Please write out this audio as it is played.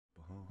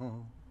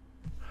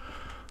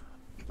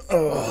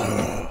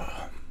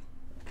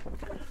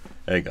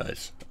Hey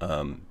guys,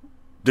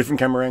 different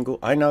camera angle.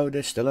 I know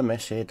there's still a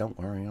mess here. Don't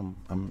worry,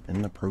 I'm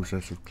in the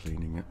process of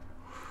cleaning it.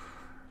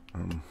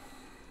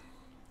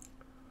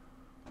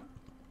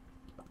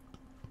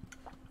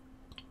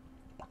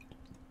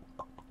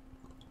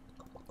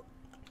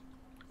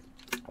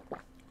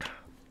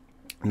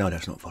 No,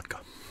 that's not vodka.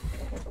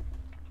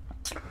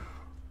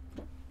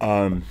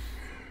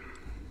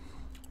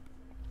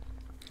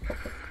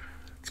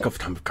 It's coffee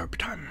time with Cobra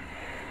time.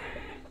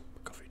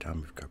 Coffee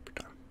time with Cobra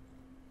time.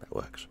 That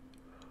works.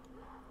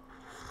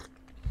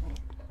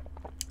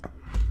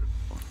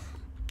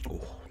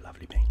 Oh,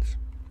 lovely beans.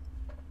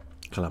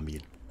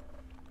 Colombian.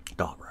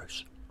 Dark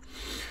roast.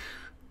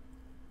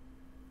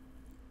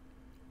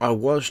 I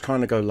was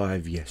trying to go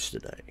live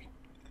yesterday.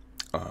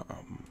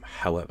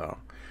 However,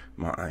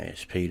 my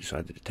ISP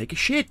decided to take a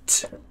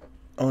shit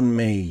on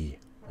me.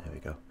 There we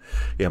go.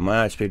 Yeah,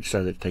 my ISP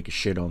decided to take a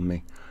shit on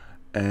me.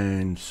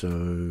 And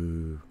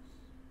so,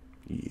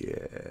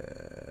 yeah,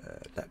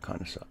 that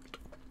kind of sucked.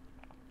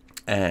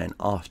 And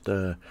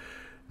after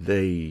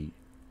they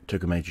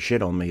took a major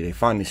shit on me, they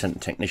finally sent a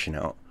technician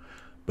out.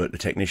 But the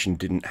technician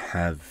didn't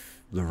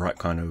have the right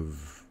kind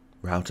of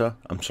router.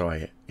 I'm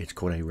sorry, it's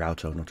called a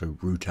router, not a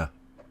router.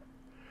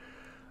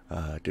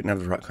 Didn't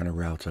have the right kind of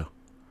router.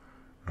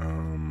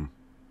 And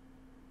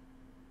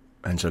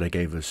so they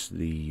gave us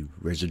the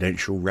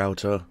residential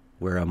router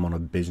where I'm on a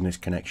business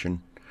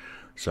connection.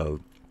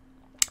 So,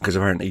 because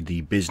apparently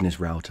the business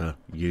router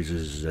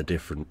uses a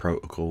different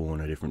protocol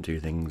and a different two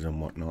things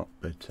and whatnot.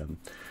 But,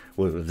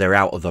 well, they're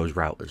out of those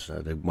routers.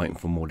 So they're waiting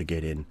for more to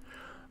get in.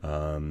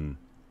 And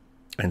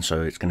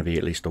so it's going to be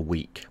at least a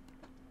week,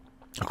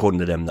 according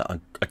to them, that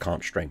I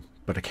can't stream.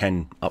 But I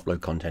can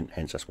upload content,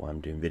 hence that's why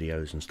I'm doing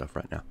videos and stuff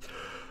right now.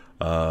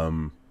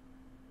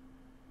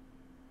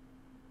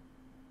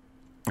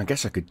 I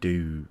guess I could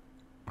do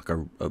like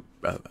a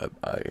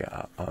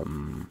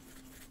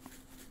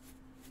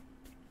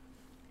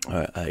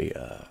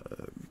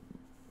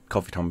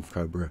coffee time with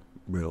Cobra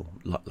real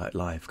like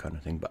live kind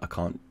of thing, but I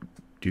can't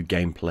do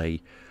gameplay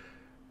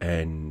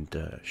and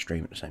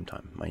stream at the same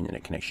time. My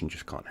internet connection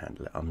just can't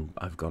handle it.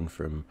 I've gone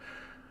from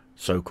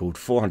so-called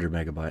 400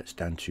 megabytes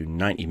down to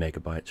 90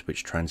 megabytes,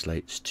 which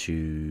translates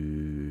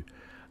to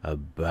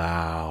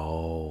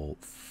about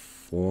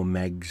 4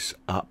 megs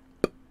up,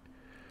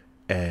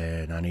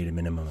 and I need a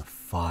minimum of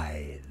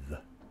 5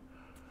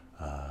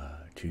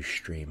 to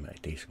stream at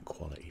a decent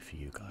quality for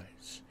you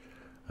guys.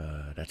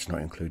 That's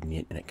not including the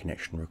internet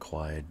connection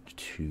required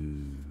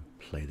to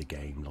play the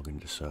game, log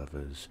into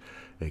servers,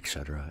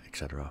 etc,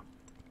 etc.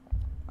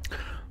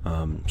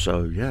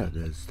 So yeah,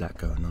 there's that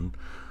going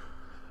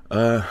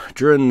on.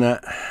 During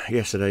that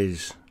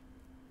yesterday's,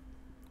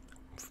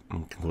 I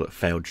can call it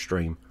failed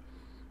stream,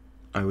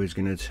 I was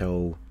going to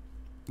tell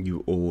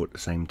you all at the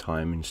same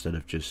time instead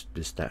of just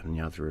this, that and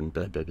the other and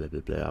blah blah blah blah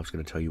blah. I was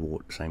going to tell you all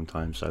at the same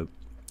time, so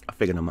I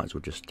figured I might as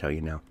well just tell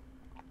you now.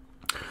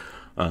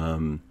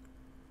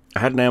 I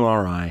had an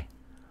MRI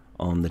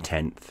on the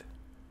 10th,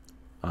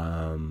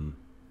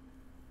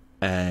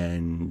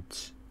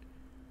 and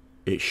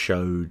it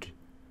showed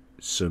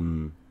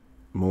some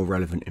more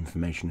relevant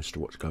information as to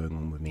what's going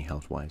on with me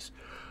health-wise.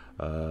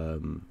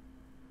 The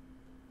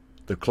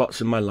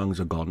clots in my lungs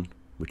are gone,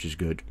 which is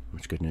good.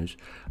 That's good news.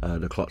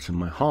 The clots in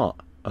my heart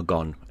are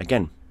gone.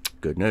 Again,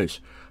 good news.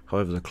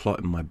 However, the clot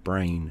in my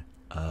brain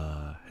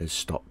has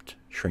stopped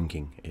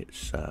shrinking.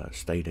 It's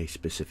stayed a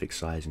specific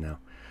size now.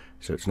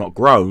 So it's not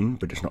grown,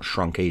 but it's not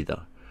shrunk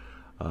either.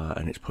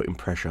 And it's putting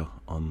pressure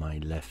on my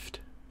left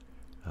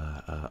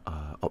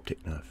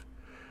optic nerve,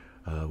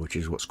 which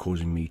is what's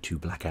causing me to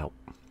black out.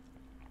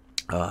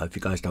 If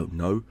you guys don't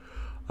know,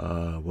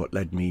 what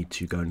led me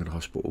to going to the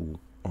hospital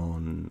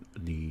on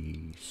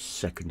the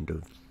 2nd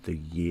of the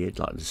year,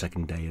 like the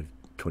 2nd day of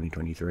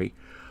 2023,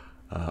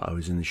 I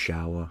was in the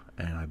shower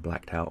and I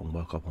blacked out and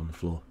woke up on the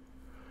floor.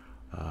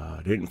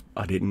 I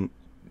didn't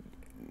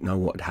know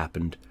what had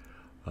happened,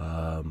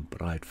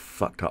 but I'd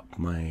fucked up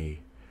my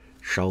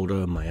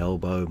shoulder, my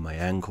elbow, my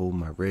ankle,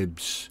 my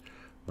ribs,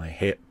 my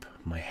hip,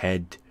 my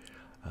head,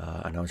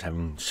 and I was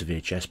having severe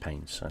chest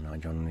pains, and I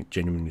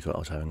genuinely thought I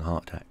was having a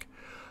heart attack.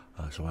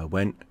 So I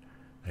went,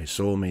 they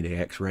saw me, they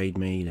x-rayed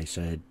me, they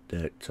said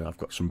that I've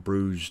got some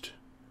bruised,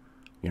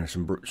 you know,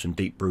 some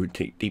deep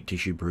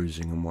tissue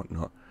bruising and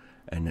whatnot,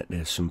 and that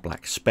there's some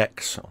black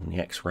specks on the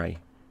x-ray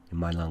in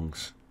my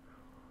lungs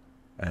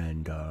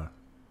and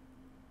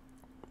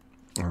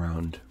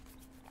around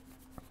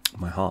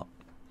my heart.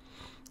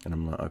 And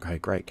I'm like, okay,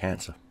 great,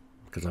 cancer,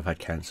 because I've had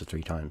cancer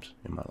 3 times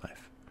in my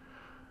life.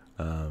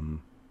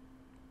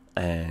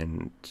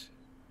 And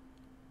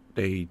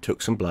they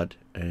took some blood,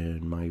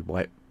 and my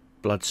white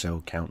blood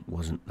cell count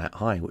wasn't that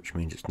high, which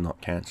means it's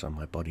not cancer.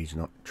 My body's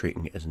not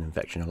treating it as an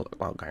infection. I look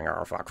like going,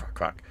 oh, fuck.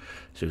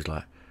 So it was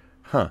like,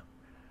 huh.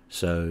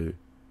 So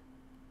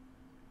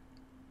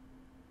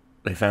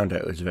they found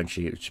out it was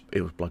eventually,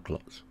 it was blood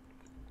clots.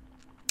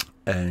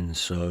 And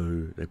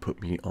so they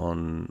put me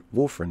on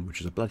warfarin,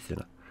 which is a blood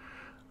thinner.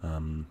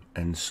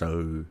 And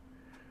so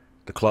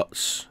The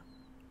clots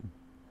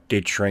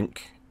did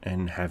shrink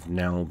and have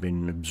now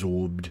been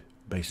absorbed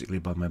basically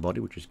by my body,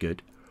 which is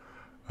good.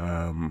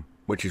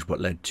 Which is what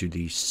led to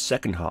the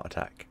second heart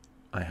attack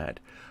I had.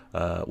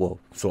 Well,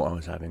 thought I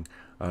was having.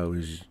 I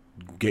was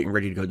getting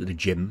ready to go to the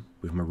gym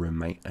with my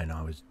roommate, and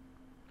I was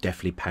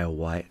definitely pale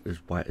white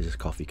as a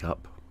coffee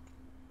cup.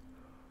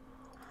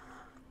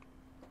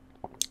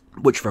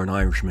 Which for an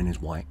Irishman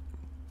is white.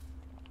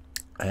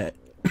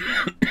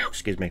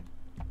 Excuse me.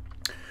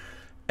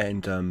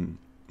 And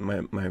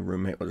my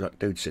roommate was like,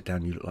 dude, sit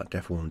down, you look like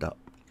death warmed up.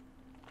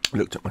 I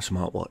looked at my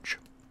smartwatch.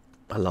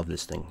 I love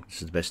this thing.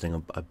 This is the best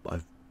thing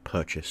I've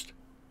purchased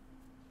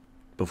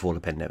before the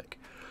pandemic.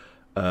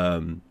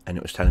 And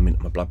it was telling me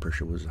that my blood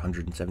pressure was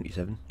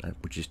 177,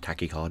 which is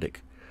tachycardic.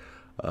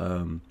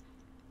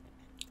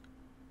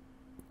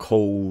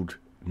 Called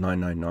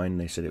 999.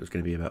 They said it was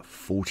going to be about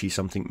 40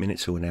 something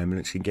minutes till an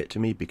ambulance can get to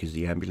me, because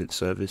the ambulance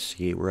service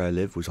here where I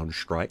live was on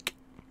strike.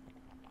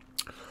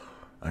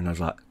 And I was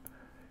like,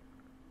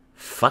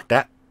 fuck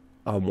that,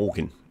 I'm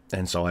walking.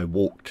 And so I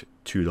walked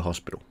to the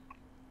hospital.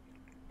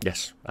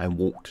 Yes, I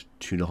walked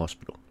to the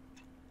hospital.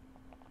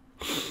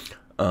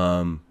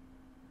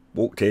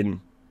 Walked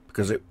in,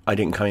 because I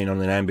didn't come in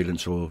on an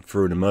ambulance or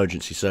through an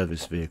emergency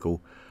service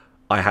vehicle.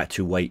 I had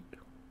to wait.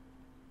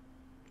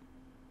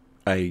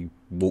 I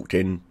walked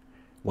in,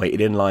 waited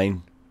in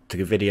line,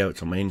 took a video.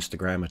 It's on my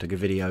Instagram. I took a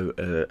video,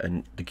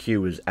 and the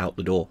queue was out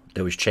the door.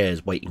 There was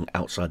chairs waiting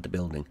outside the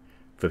building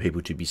for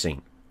people to be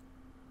seen.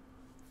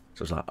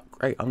 So I was like,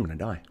 great, I'm going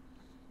to die.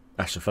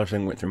 That's the first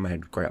thing that went through my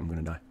head. Great, I'm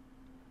going to die.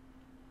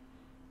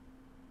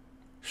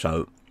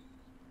 So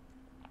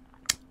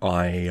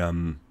I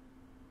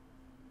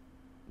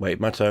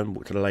waited my turn,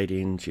 walked to the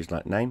lady, and she's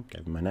like, name,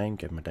 gave her my name,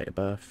 gave her my date of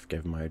birth,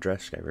 gave her my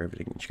address, gave her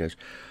everything. And she goes,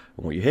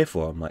 what are you here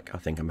for? I'm like, I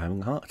think I'm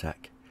having a heart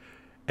attack.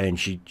 And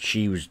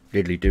she was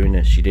literally doing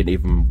this. She didn't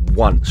even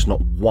once,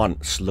 not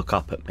once, look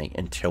up at me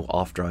until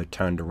after I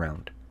turned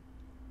around.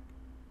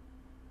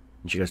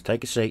 And she goes,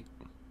 take a seat.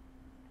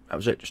 That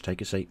was it, just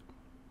take a seat.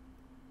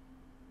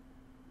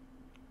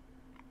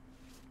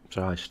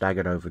 So I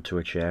staggered over to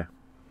a chair,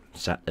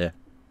 sat there.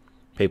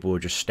 People were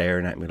just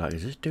staring at me like,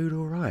 is this dude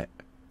alright?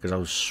 Because I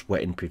was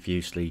sweating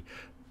profusely,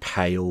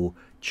 pale,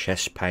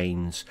 chest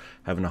pains,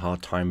 having a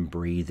hard time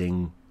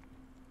breathing.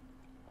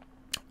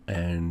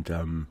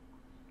 And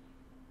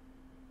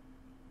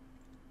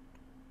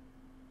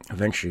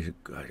eventually,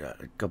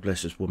 God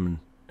bless this woman,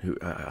 who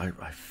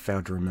I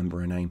failed to remember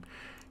her name.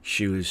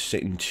 She was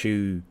sitting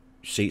 2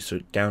 seats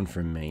down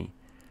from me,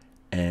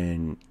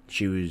 and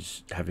she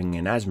was having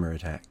an asthma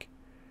attack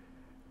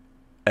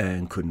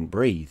and couldn't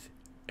breathe,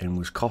 and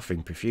was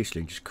coughing profusely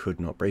and just could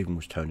not breathe and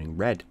was turning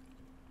red.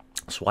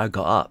 So I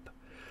got up,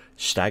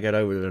 staggered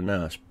over to the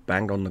nurse,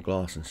 banged on the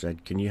glass and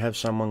said, can you have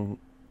someone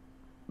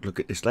look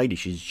at this lady?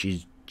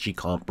 She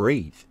can't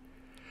breathe.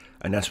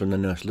 And that's when the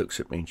nurse looks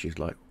at me and she's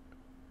like,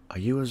 are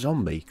you a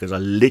zombie? Because I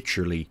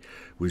literally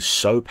was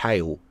so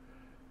pale.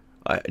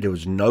 There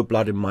was no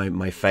blood in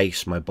my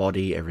face, my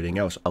body, everything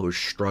else. I was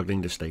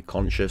struggling to stay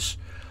conscious.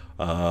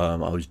 I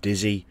was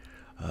dizzy,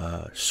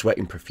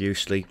 sweating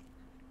profusely.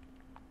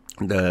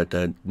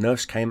 The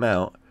nurse came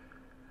out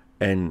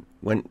and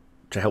went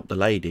to help the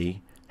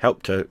lady,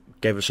 helped her,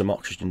 gave her some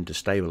oxygen to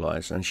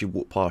stabilise, and she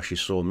walked past, she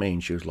saw me,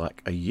 and she was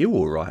like, are you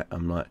alright?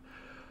 I'm like,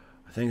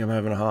 I think I'm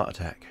having a heart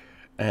attack.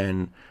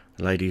 And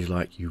the lady's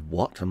like, you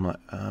what? I'm like,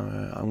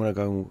 I'm going to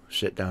go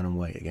sit down and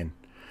wait again.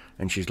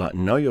 And she's like,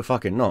 no, you're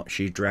fucking not.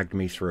 She dragged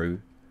me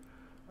through,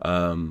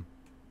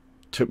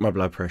 took my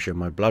blood pressure.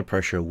 My blood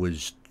pressure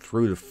was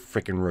through the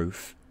freaking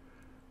roof.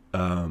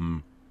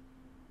 And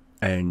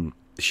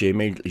she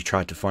immediately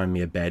tried to find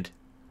me a bed.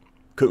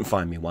 Couldn't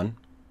find me one.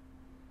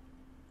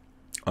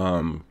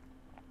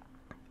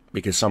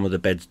 Because some of the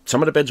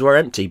beds were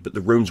empty, but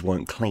the rooms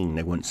weren't clean.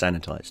 They weren't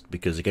sanitized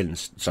because, again,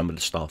 some of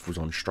the staff was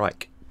on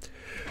strike.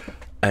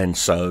 And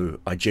so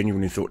I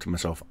genuinely thought to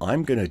myself,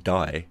 I'm going to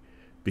die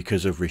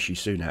because of Rishi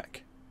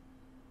Sunak.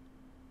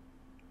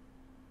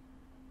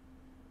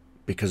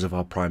 Because of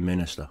our Prime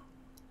Minister.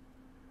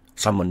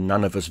 Someone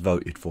none of us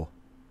voted for.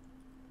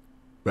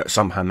 But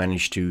somehow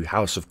managed to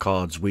House of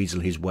Cards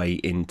weasel his way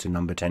into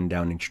number 10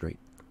 Downing Street.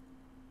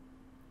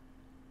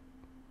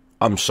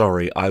 I'm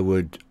sorry, I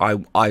would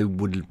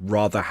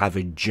rather have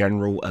a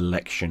general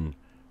election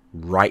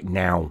right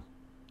now.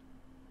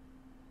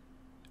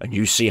 And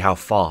you see how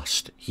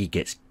fast he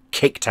gets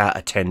kicked out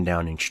of 10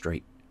 Downing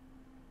Street.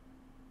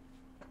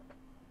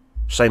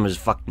 Same as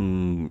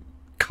fucking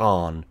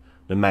Khan,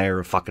 the mayor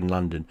of fucking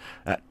London.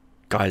 That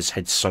guy's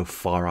head's so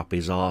far up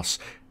his arse.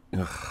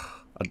 Ugh.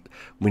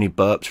 When he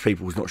burps,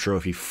 people was not sure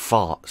if he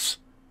farts.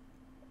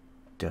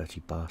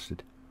 Dirty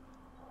bastard.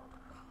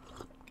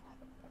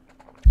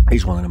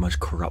 He's one of the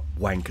most corrupt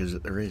wankers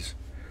that there is.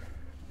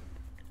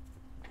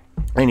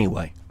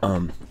 Anyway,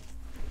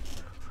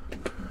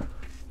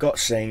 got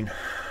seen,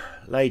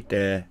 laid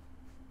there.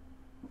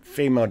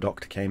 Female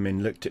doctor came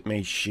in, looked at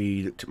me.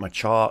 She looked at my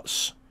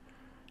charts,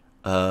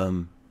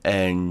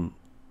 and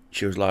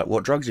she was like,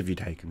 "What drugs have you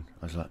taken?"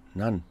 I was like,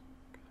 "None."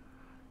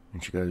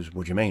 And she goes,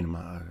 what do you mean? I'm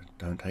like, I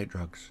don't take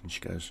drugs. And she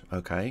goes,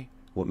 okay,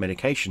 what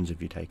medications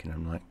have you taken?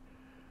 I'm like,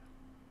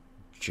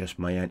 just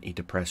my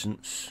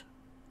antidepressants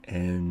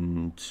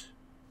and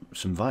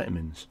some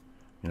vitamins,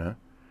 you know.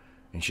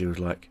 And she was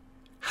like,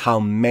 how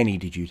many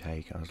did you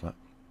take? I was like,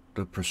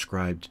 the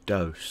prescribed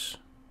dose.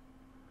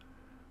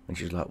 And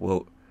she's like,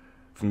 well,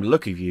 from the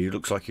look of you, it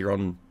looks like you're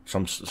on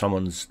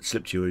someone's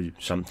slipped you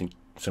something,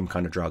 some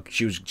kind of drug.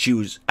 She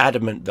was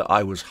adamant that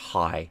I was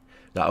high,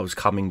 that I was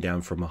coming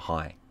down from a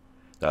high,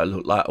 that I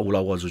looked like all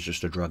I was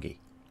just a druggie.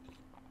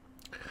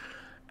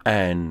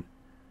 And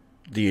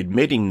the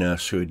admitting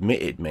nurse who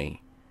admitted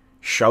me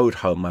showed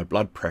her my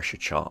blood pressure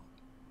chart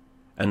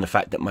and the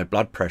fact that my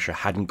blood pressure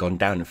hadn't gone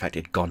down, in fact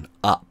it had gone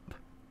up.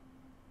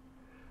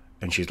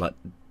 And she's like,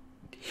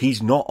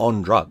 he's not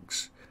on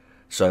drugs.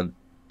 So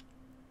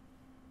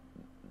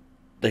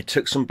they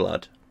took some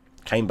blood,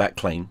 came back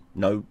clean,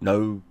 no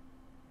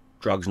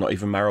drugs, not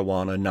even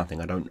marijuana, nothing.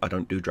 I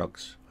don't do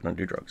drugs. I don't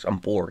do drugs. I'm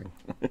boring.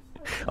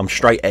 I'm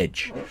straight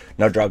edge.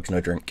 No drugs,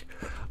 no drink.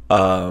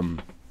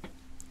 Not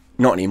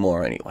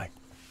anymore anyway.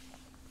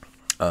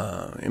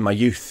 In my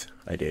youth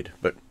I did,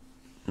 but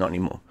not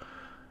anymore.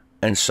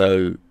 And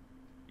so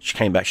she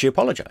came back, she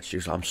apologized. She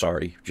was like, I'm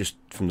sorry, just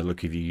from the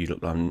look of you, you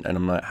look like, and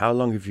I'm like, how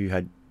long have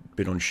you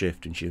been on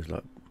shift? And she was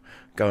like,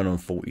 going on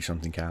 40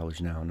 something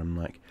hours now. And I'm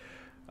like,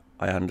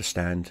 I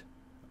understand,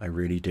 I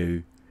really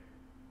do.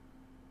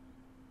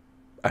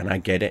 And I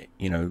get it,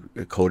 you know,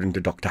 according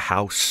to Dr.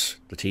 House,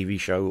 the TV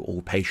show,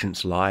 all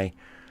patients lie.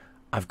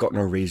 I've got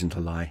no reason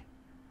to lie.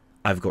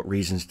 I've got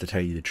reasons to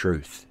tell you the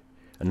truth.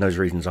 And those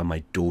reasons are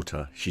my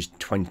daughter. She's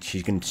turning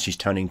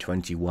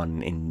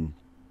 21 in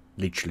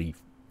literally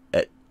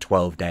at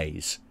 12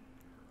 days.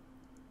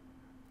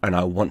 And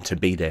I want to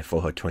be there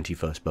for her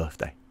 21st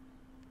birthday.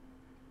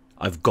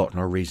 I've got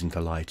no reason to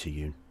lie to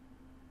you.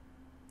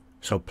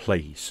 So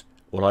please,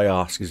 all I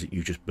ask is that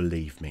you just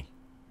believe me.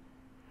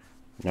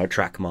 No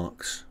track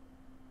marks.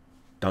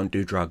 Don't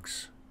do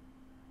drugs.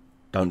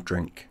 Don't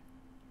drink.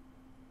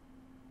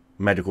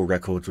 Medical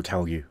records will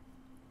tell you.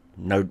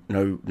 No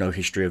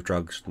history of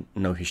drugs.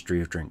 No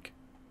history of drink.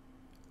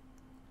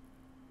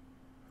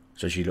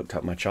 So she looked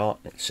up my chart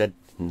and it said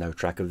no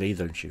track of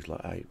either. And she was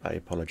like, I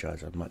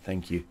apologise. I'm like,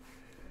 thank you.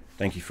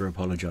 Thank you for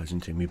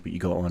apologising to me. But you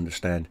got to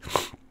understand,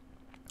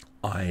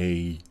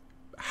 I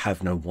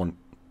have no want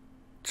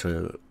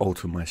to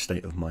alter my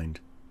state of mind.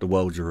 The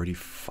world's already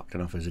fucked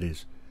enough as it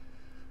is.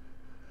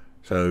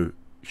 So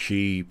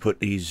she put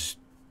these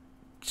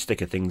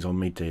sticker things on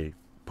me to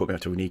put me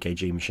up to an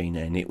EKG machine,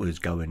 and it was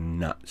going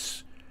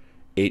nuts.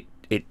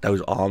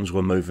 Those arms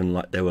were moving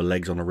like they were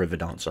legs on a river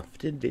dancer.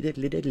 And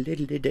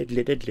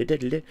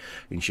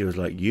she was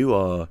like, you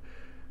are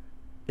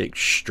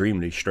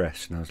extremely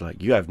stressed. And I was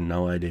like, you have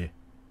no idea.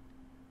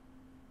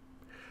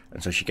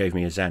 And so she gave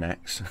me a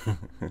Xanax.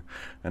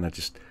 And I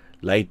just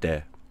laid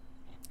there,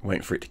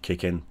 waiting for it to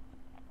kick in.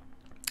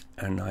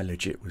 And I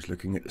legit was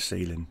looking at the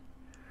ceiling.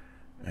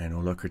 And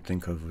all I could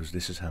think of was,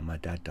 this is how my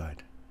dad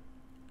died.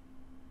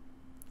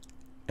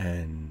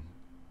 And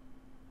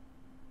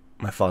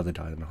my father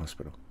died in the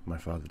hospital. My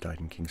father died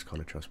in King's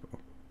College Hospital.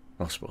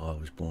 The hospital I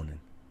was born in.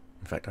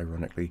 In fact,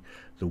 ironically,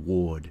 the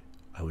ward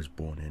I was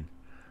born in.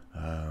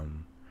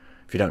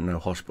 If you don't know,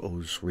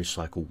 hospitals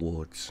recycle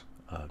wards,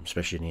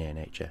 especially in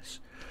the NHS.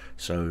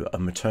 So a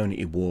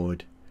maternity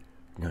ward,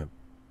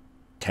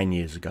 10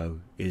 years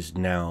ago is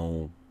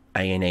now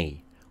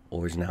A&E,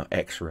 or is now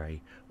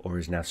X-ray, or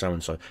is now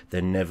so-and-so.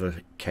 They're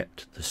never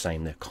kept the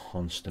same. They're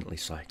constantly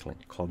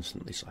cycling,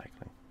 constantly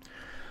cycling.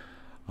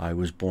 I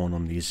was born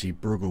on the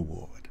Zeebrugge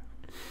ward.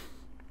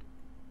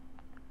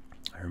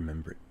 I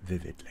remember it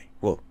vividly.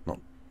 Well, not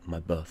my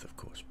birth, of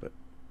course, but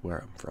where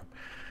I'm from.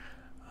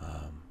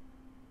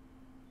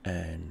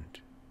 And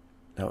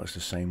that was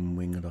the same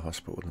wing of the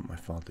hospital that my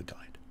father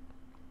died.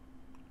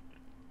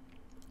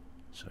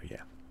 So,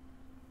 yeah.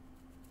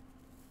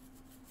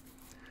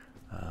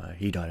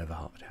 He died of a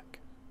heart attack.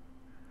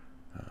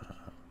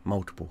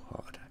 Multiple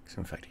heart attacks.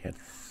 In fact, he had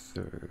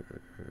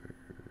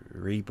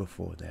 3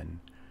 before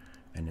then,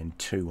 and then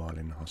 2 while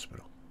in the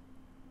hospital.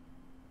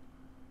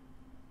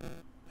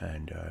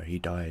 And he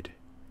died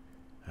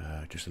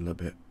just a little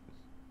bit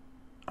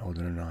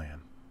older than I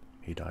am.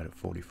 He died at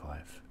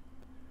 45.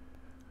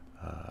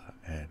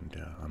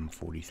 And I'm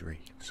 43,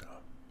 so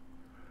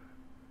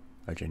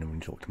I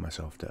genuinely thought to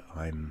myself that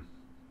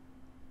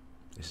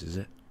this is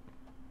it.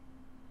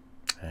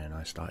 And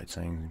I started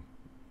saying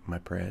my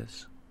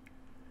prayers.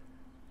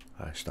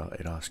 I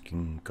started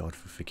asking God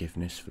for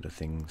forgiveness for the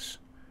things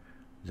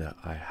that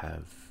I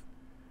have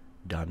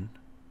done.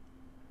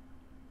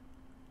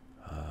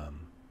 I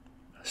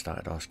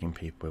started asking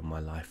people in my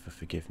life for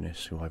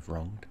forgiveness who I've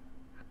wronged.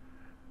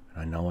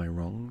 And I know I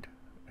wronged,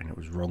 and it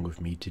was wrong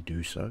of me to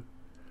do so.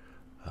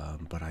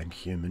 But I'm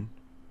human.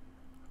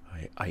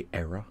 I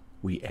err.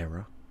 We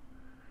err.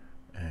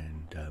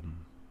 And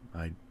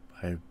I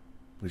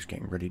was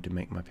getting ready to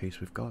make my peace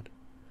with God.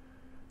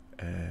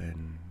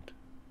 And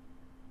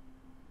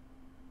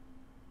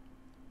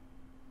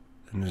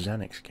then the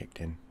Xanax kicked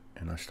in,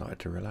 and I started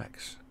to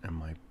relax, and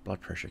my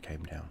blood pressure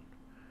came down.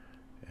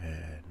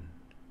 and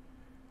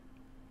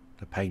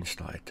the pain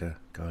started to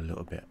go a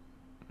little bit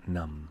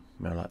numb,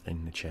 you know, like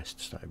in the chest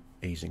started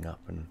easing up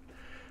and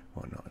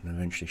whatnot, and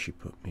eventually she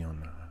put me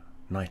on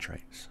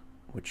nitrates,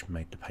 which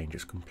made the pain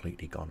just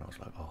completely gone. I was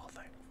like, oh,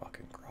 thank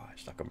fucking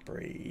Christ, I can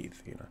breathe,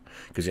 you know,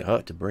 because it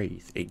hurt to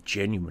breathe. It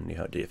genuinely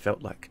hurt. It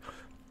felt like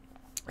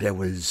there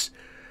was,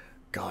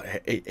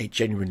 God, it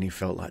genuinely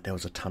felt like there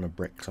was a ton of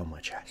bricks on my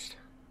chest,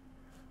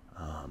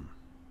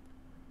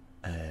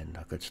 and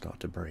I could start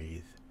to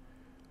breathe,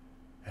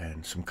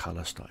 and some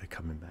colour started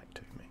coming back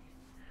to me.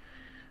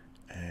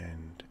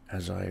 And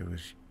as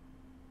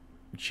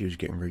she was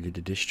getting ready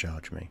to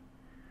discharge me,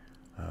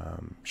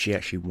 she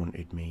actually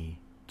wanted me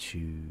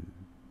to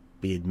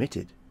be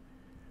admitted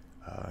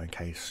in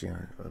case, you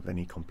know, of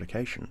any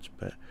complications.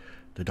 But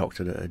the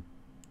doctor that had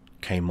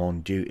came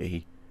on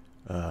duty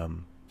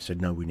said,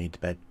 no, we need the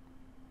bed,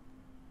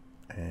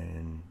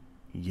 and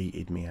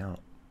yeeted me out.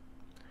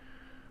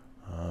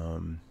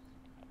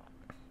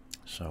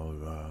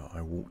 So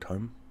I walked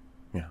home.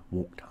 Yeah,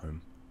 walked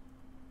home.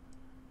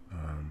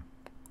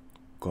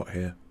 Got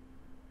here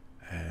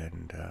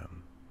and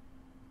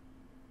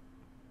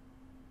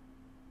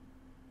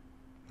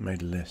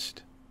made a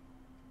list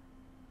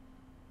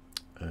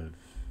of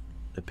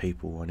the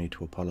people I need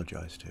to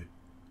apologise to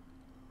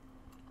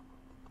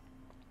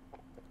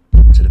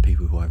the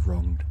people who I've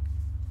wronged,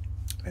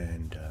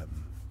 and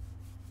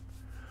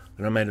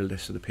then I made a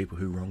list of the people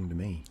who wronged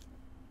me,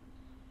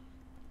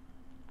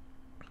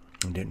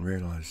 and didn't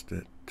realise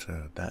that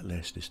that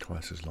list is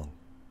twice as long.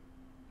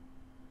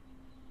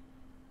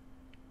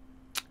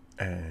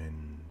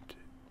 And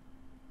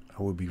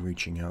I will be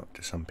reaching out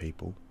to some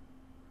people,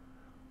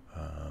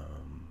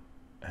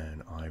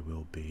 and I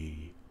will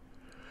be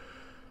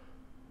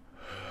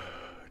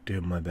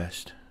doing my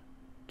best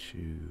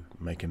to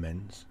make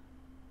amends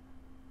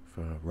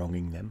for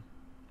wronging them,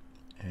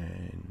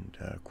 and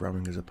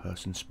growing as a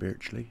person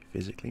spiritually,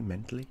 physically,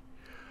 mentally.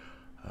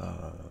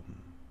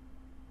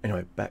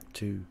 Anyway, back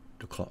to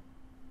the clot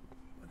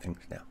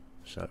things now.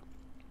 So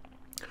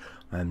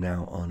I am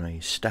now on a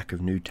stack of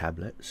new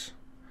tablets.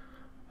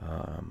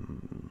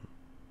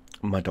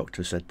 My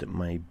doctor said that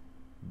my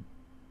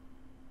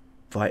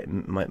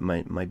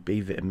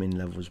B vitamin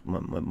levels,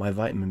 my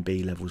vitamin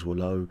B levels were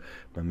low,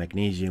 my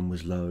magnesium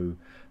was low,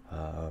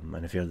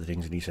 and a few other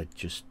things, and he said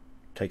just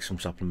take some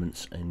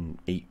supplements and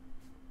eat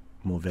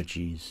more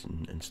veggies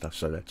and stuff.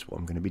 So that's what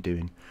I'm going to be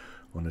doing.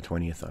 On the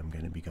 20th I'm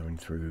going to be going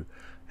through,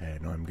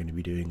 and I'm going to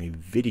be doing a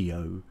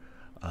video,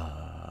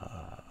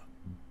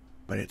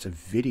 but it's a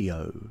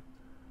video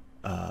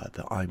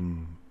that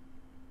I'm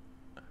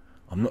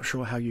not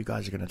sure how you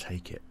guys are going to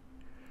take it,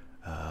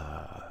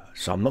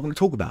 so I'm not going to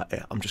talk about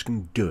it. I'm just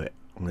going to do it.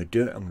 I'm going to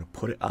do it. I'm going to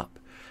put it up,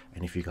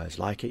 and if you guys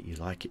like it, you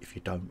like it. If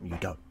you don't, you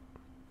don't.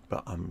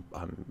 But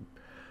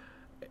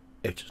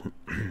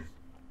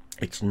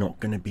it's not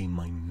going to be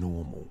my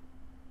normal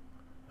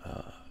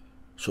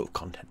sort of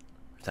content,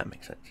 if that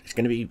makes sense. It's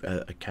going to be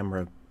a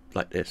camera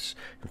like this.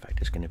 In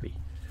fact, it's going to be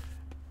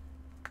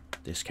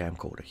this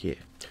camcorder here.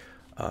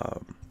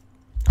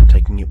 I'm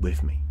taking it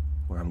with me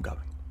where I'm going.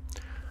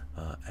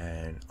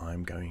 And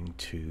I'm going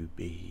to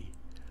be,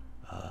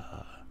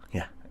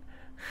 yeah,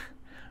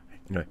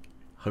 anyway,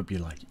 hope you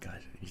like it,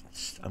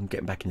 guys. I'm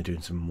getting back into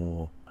doing some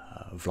more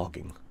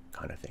vlogging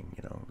kind of thing,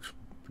 you know,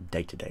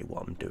 day-to-day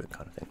what I'm doing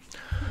kind of thing.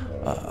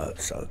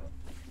 So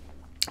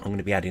I'm going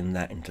to be adding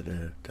that into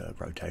the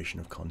rotation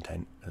of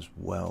content as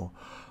well.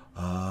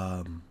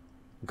 I've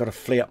got to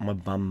flea up my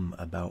bum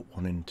about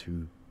wanting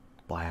to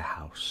buy a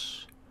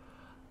house.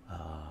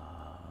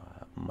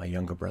 My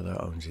younger brother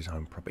owns his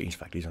own property. In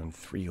fact, he's owned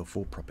 3 or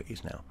 4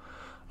 properties now.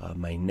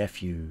 My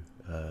nephew,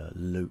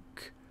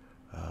 Luke,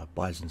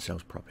 buys and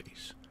sells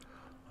properties.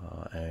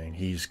 And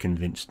he's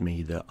convinced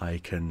me that I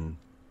can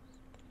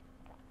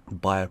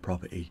buy a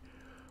property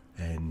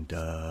and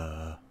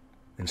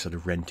instead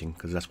of renting,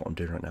 because that's what I'm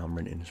doing right now. I'm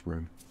renting this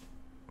room.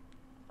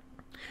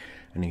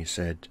 And he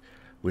said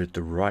with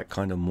the right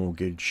kind of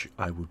mortgage,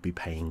 I would be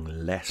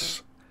paying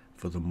less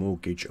for the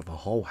mortgage of a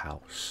whole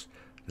house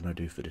than I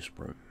do for this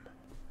room.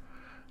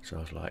 So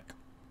I was like,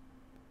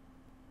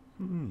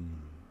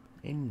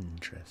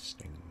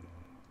 interesting.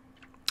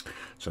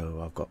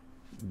 So I've got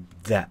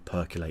that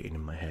percolating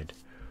in my head,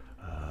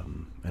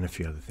 and a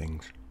few other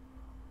things.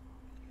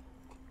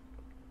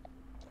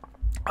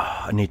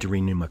 I need to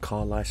renew my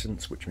car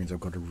license, which means I've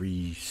got to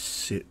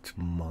resit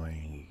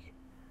my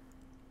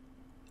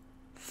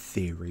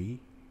theory.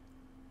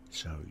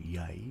 So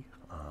yay.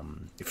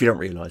 If you don't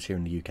realise, here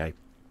in the UK,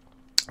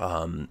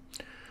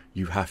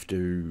 you have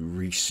to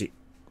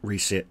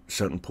reset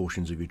certain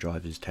portions of your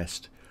driver's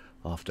test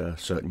after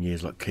certain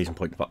years. Like case in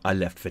point, I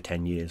left for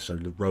 10 years, so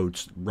the road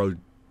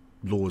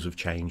laws have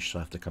changed, so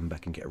I have to come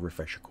back and get a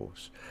refresher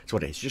course. That's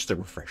what it is, just a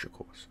refresher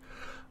course.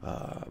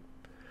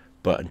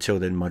 But until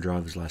then, my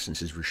driver's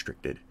license is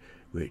restricted,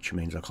 which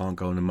means I can't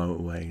go on the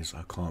motorways,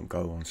 I can't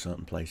go on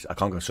certain places, I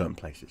can't go certain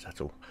places at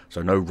all.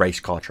 So no race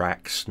car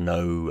tracks,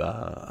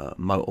 no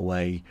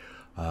motorway,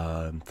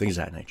 things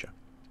of that nature.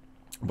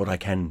 But I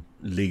can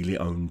legally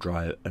own,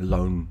 drive,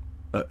 loan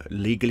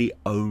legally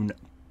own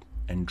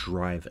and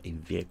drive a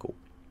vehicle.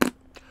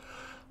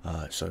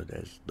 So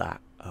there's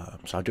that.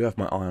 So I do have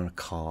my eye on a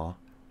car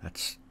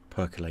that's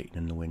percolating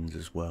in the winds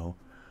as well.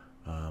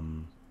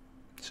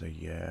 So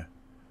yeah,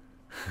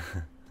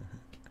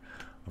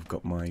 I've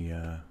got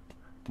my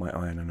my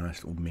eye on a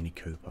nice little Mini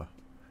Cooper.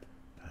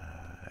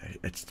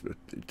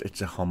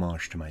 It's a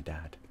homage to my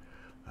dad.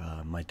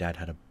 My dad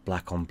had a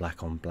black on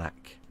black on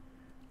black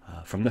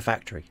from the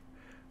factory.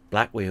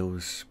 Black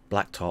wheels,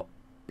 black top,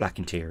 black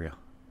interior.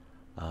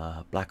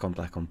 Black on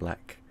black on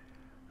black.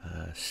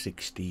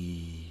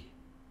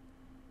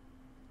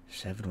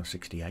 67 or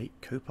 68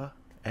 Cooper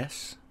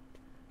S.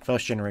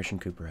 First generation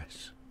Cooper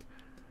S.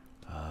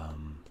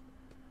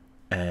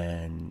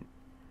 And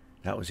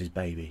that was his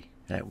baby.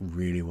 That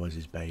really was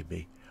his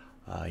baby.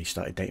 He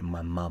started dating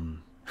my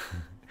mum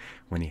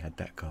when he had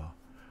that car.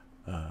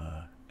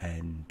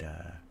 And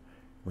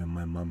when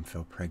my mum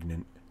fell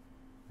pregnant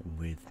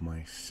with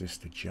my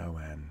sister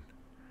Joanne,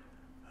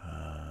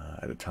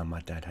 at the time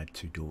my dad had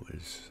 2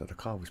 daughters, so the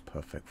car was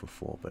perfect for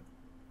 4, but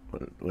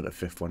with a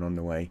 5th one on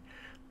the way,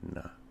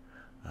 no.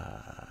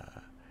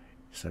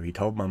 So he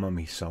told my mum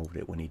he sold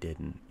it when he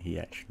didn't. He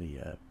actually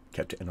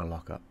kept it in a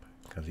lockup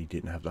because he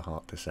didn't have the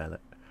heart to sell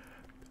it.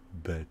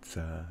 But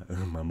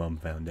my mum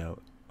found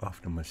out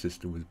after my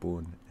sister was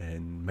born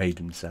and made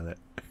him sell it.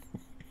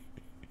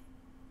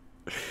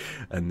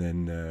 And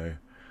then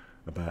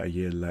about a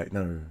year later,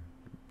 no,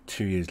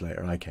 2 years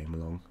later, I came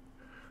along,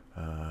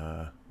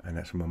 and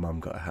that's when my mum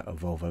got a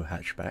Volvo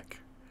hatchback,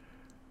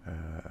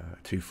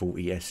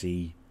 240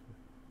 SE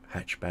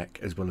hatchback,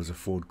 as well as a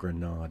Ford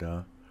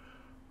Granada,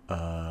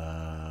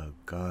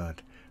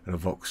 God, and a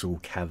Vauxhall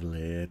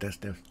Cavalier. There's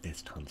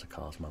tons of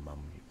cars my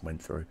mum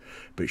went through,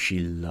 but she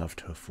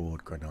loved her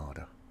Ford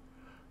Granada.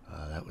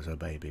 That was her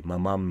baby. My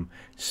mum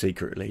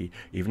secretly,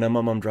 even though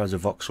my mum drives a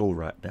Vauxhall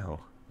right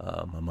now,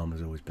 my mum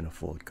has always been a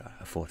Ford guy,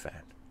 a Ford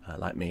fan.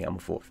 Like me, I'm a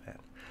Ford fan,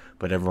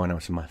 but everyone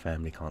else in my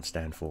family can't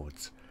stand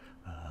Fords.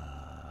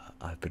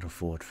 I've been a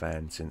Ford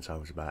fan since I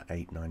was about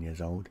 8-9 years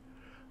old,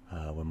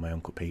 when my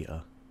Uncle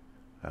Peter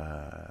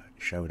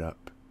showed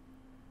up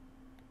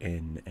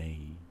in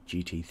a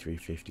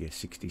GT350, a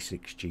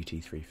 66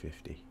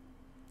 GT350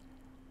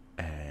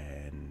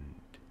 and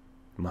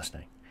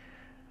Mustang,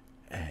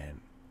 and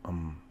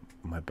on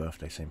my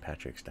birthday, St.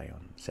 Patrick's Day,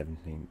 on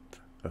 17th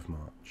of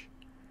March,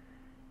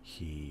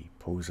 he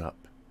pulls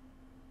up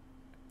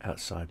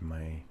outside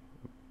my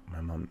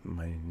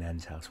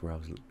nan's house where I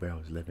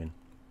was living,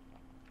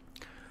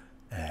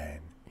 and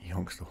he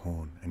honks the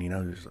horn, and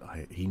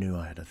he knew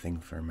I had a thing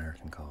for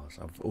American cars.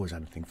 I've always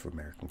had a thing for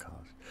American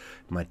cars.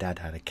 My dad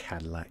had a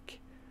Cadillac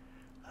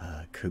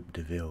Coupe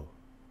de Ville.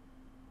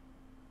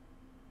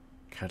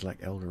 Cadillac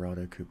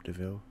Eldorado Coupe de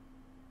Ville.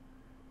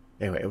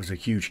 Anyway, it was a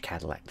huge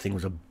Cadillac. The thing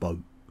was a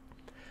boat,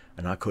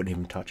 and I couldn't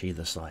even touch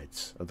either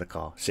sides of the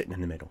car, sitting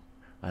in the middle.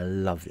 I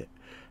loved it.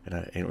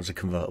 And it was a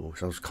convertible,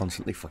 so I was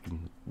constantly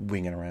fucking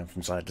winging around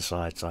from side to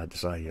side,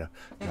 you know.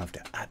 Loved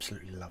it,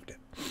 absolutely loved it.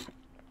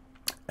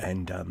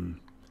 And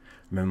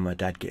remember my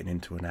dad getting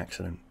into an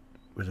accident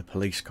with a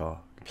police car.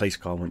 The police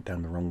car went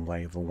down the wrong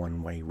way of a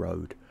one-way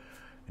road,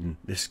 and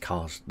this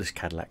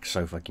Cadillac's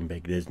so fucking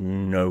big, there's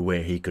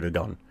nowhere he could have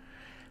gone.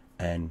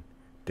 And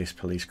this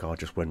police car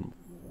just went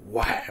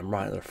wham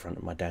right at the front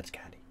of my dad's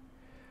caddy.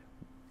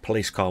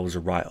 Police car was a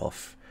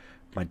write-off.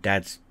 My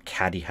dad's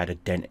caddy had a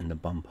dent in the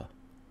bumper,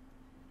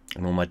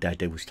 and all my dad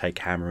did was take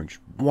hammer and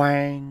just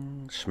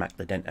whang, smack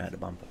the dent out of the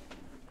bumper.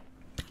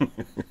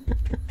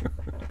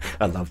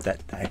 I loved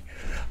that day.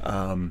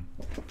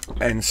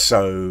 And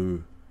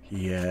so,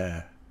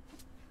 yeah.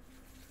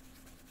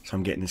 So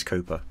I'm getting this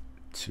Cooper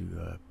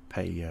to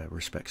pay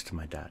respects to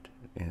my dad,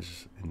 in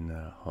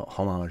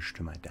homage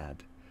to my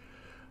dad.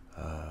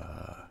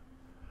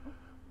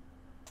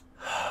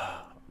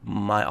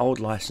 My old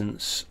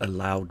license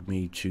allowed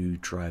me to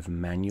drive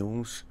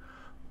manuals,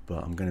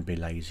 but I'm going to be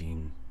lazy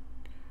and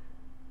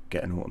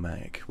get an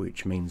automatic,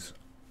 which means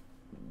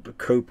the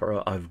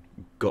Cooper I've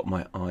got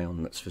my eye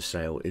on that's for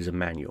sale is a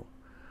manual,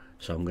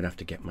 so I'm going to have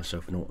to get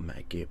myself an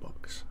automatic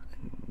gearbox,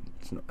 and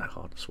it's not that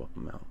hard to swap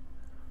them out.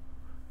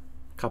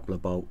 A couple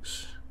of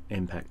bolts,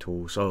 impact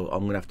tools, so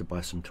I'm going to have to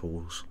buy some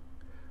tools,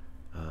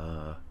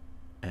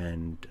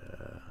 and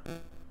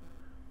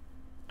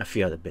a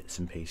few other bits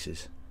and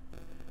pieces,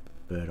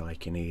 but I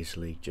can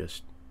easily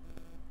just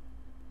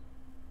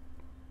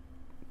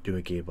do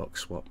a gearbox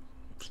swap.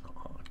 It's not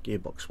hard.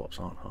 Gearbox swaps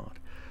aren't hard.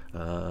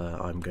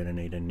 I'm going to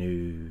need a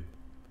new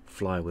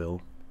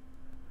flywheel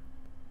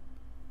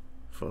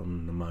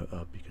from the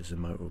motor, because the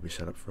motor will be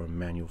set up for a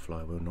manual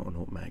flywheel, not an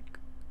automatic.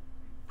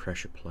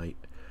 Pressure plate,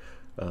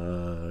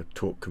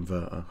 torque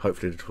converter.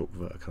 Hopefully the torque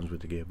converter comes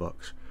with the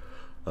gearbox.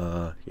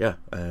 Yeah,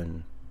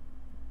 and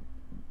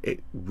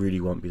it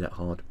really won't be that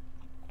hard.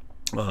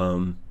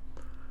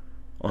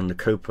 On the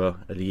Cooper,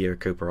 the year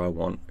Cooper I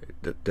want,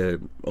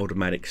 the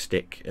automatic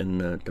stick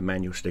and the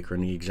manual stick are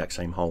in the exact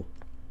same hole,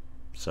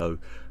 so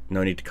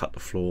no need to cut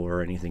the floor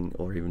or anything,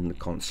 or even the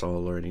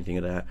console or anything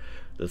of that.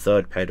 The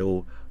third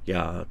pedal,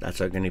 yeah, that's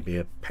going to be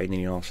a pain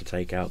in the arse to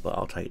take out, but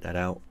I'll take that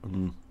out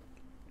and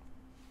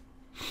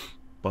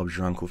Bob's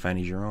your uncle,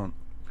 Fanny's your aunt.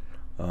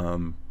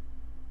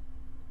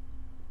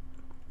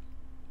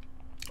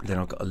 Then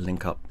I've got to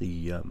link up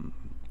the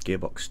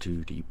gearbox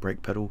to the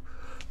brake pedal,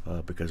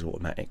 because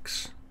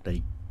automatics,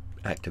 they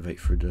activate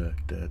through the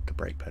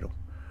brake pedal.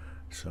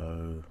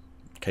 So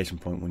case in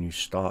point, when you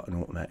start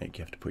an automatic,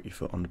 you have to put your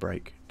foot on the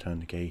brake, turn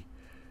the key,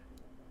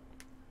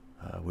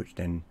 which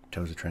then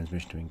tells the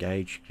transmission to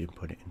engage. You can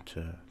put it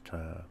into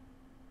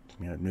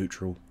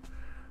neutral,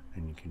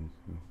 and you can,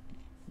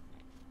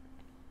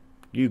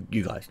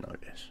 you guys know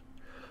this.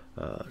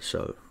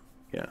 So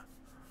yeah,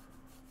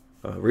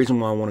 reason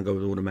why I want to go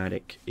with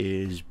automatic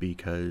is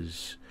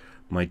because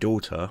my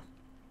daughter,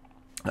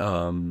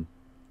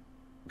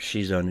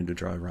 she's learning to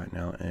drive right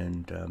now,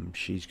 and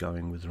she's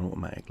going with an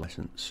automatic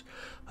license.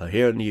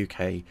 Here in the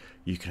UK,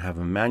 you can have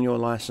a manual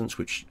license,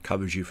 which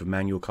covers you for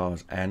manual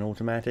cars and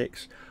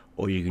automatics,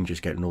 or you can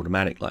just get an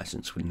automatic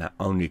license, and that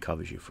only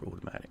covers you for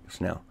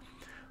automatics. Now,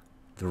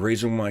 the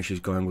reason why she's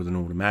going with an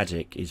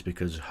automatic is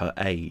because of her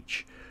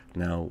age.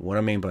 Now, what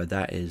I mean by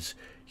that is,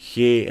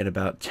 here in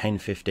about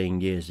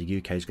 10-15 years, the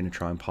UK is going to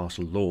try and pass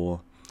a law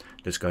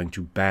that's going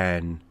to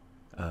ban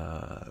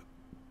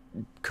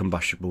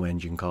combustible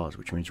engine cars,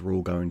 which means we're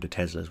all going to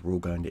Teslas, we're all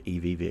going to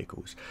EV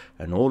vehicles,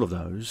 and all of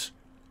those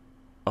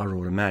are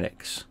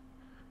automatics.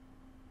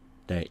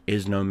 There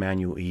is no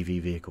manual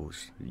EV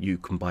vehicles. You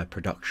can buy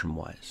production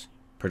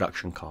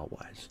car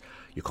wise.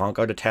 You can't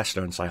go to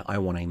Tesla and say, I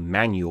want a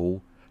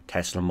manual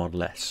Tesla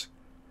Model S.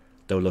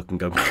 They'll look and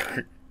go,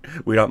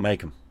 we don't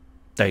make them.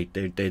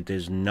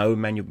 There's no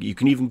manual. You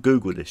can even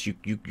Google this. You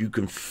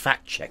can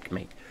fact check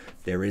me.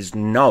 There is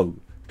no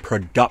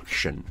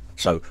production.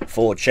 So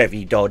Ford,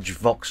 Chevy, Dodge,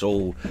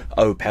 Vauxhall,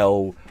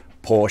 Opel,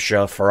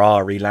 Porsche,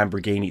 Ferrari,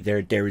 Lamborghini,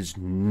 there is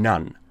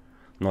none.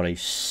 Not a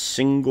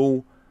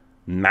single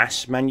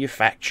mass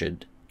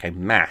manufactured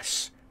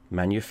EV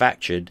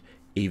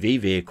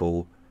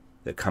vehicle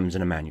that comes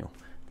in a manual.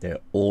 They're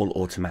all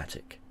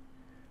automatic.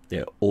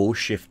 They're all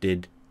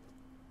shifted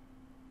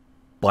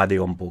by the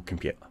onboard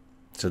computer.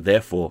 So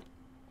therefore,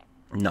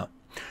 no.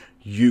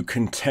 You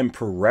can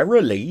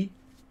temporarily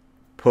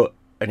put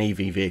an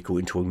EV vehicle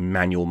into a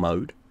manual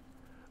mode.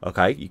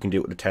 Okay, you can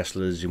do it with the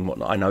Teslas and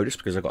whatnot. I know this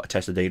because I've got a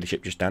Tesla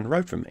dealership just down the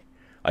road from me.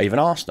 I even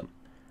asked them.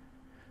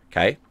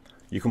 Okay,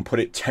 you can put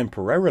it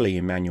temporarily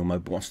in manual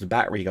mode, but once the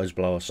battery goes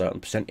below a certain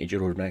percentage,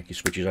 it automatically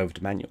switches over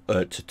to manual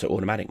to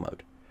automatic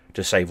mode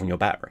to save on your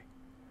battery.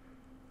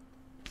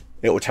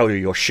 It will tell you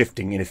you're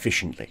shifting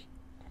inefficiently.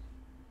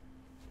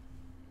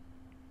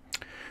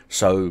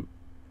 So,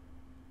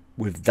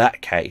 with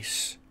that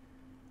case,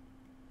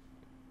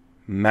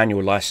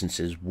 manual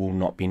licenses will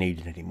not be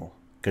needed anymore,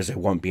 because there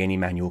won't be any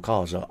manual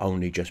cars. There'll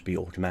only just be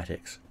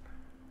automatics.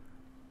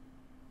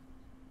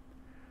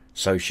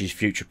 So she's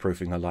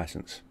future-proofing her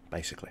license,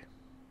 basically.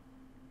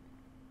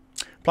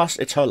 Plus,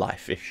 it's her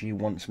life. If she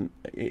wants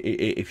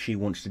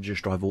to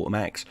just drive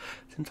automatics,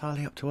 it's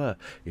entirely up to her.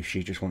 If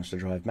she just wants to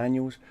drive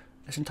manuals,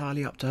 it's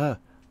entirely up to her.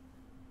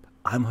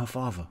 I'm her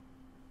father.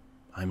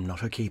 I'm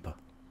not her keeper.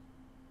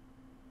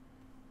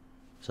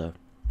 So,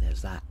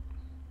 there's that.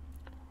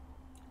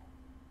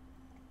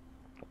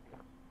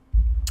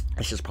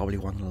 This is probably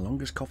one of the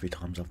longest coffee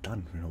times I've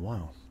done in a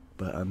while.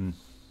 But,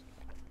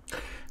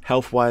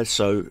 health-wise,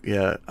 so,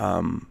 yeah,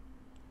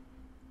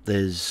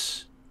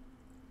 there's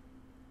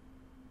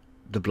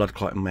the blood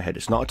clot in my head.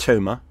 It's not a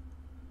tumour.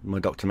 My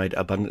doctor made it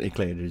abundantly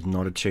clear it is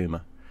not a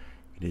tumour.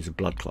 It is a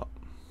blood clot.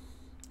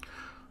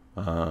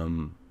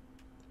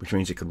 Which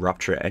means it could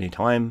rupture at any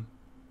time.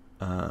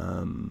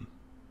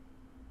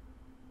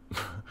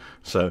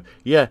 So,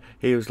 yeah,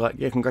 he was like,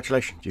 yeah,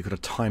 congratulations, you've got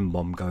a time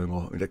bomb going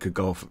off that could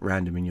go off at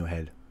random in your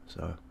head.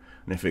 So,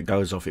 and if it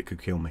goes off, it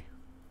could kill me.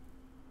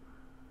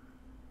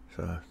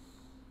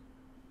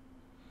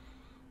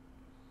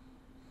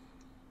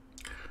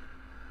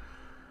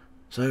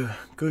 So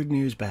good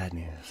news, bad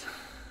news,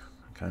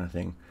 kind of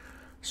thing.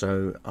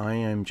 So I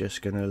am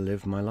just gonna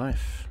live my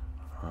life.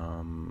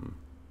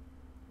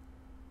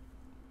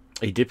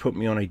 He did put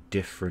me on a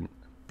different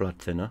blood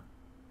thinner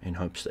in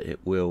hopes that it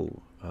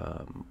will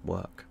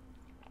work.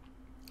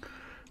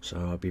 So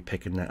I'll be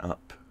picking that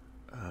up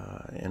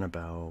in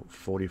about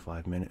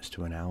 45 minutes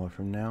to an hour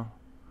from now.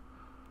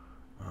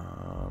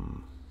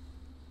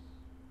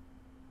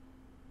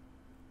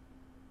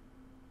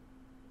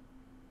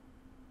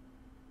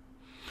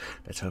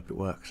 Let's hope it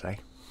works, eh?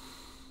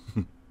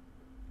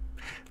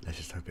 Let's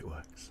just hope it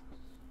works.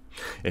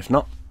 If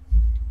not,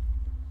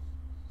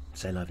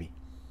 c'est la vie.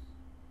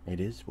 It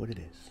is what it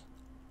is.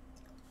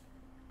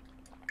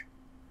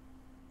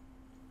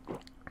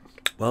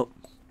 Well,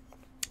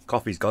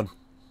 coffee's gone.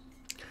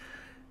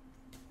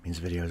 Means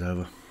the video's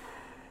over.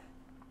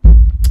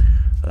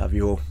 I love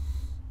you all.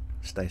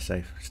 Stay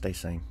safe, stay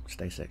sane,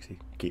 stay sexy.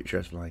 Keep your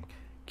stress flying.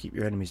 Keep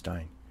your enemies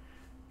dying.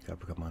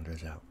 Cobra Commander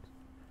is out.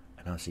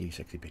 And I'll see you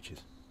sexy bitches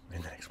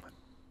in the next one.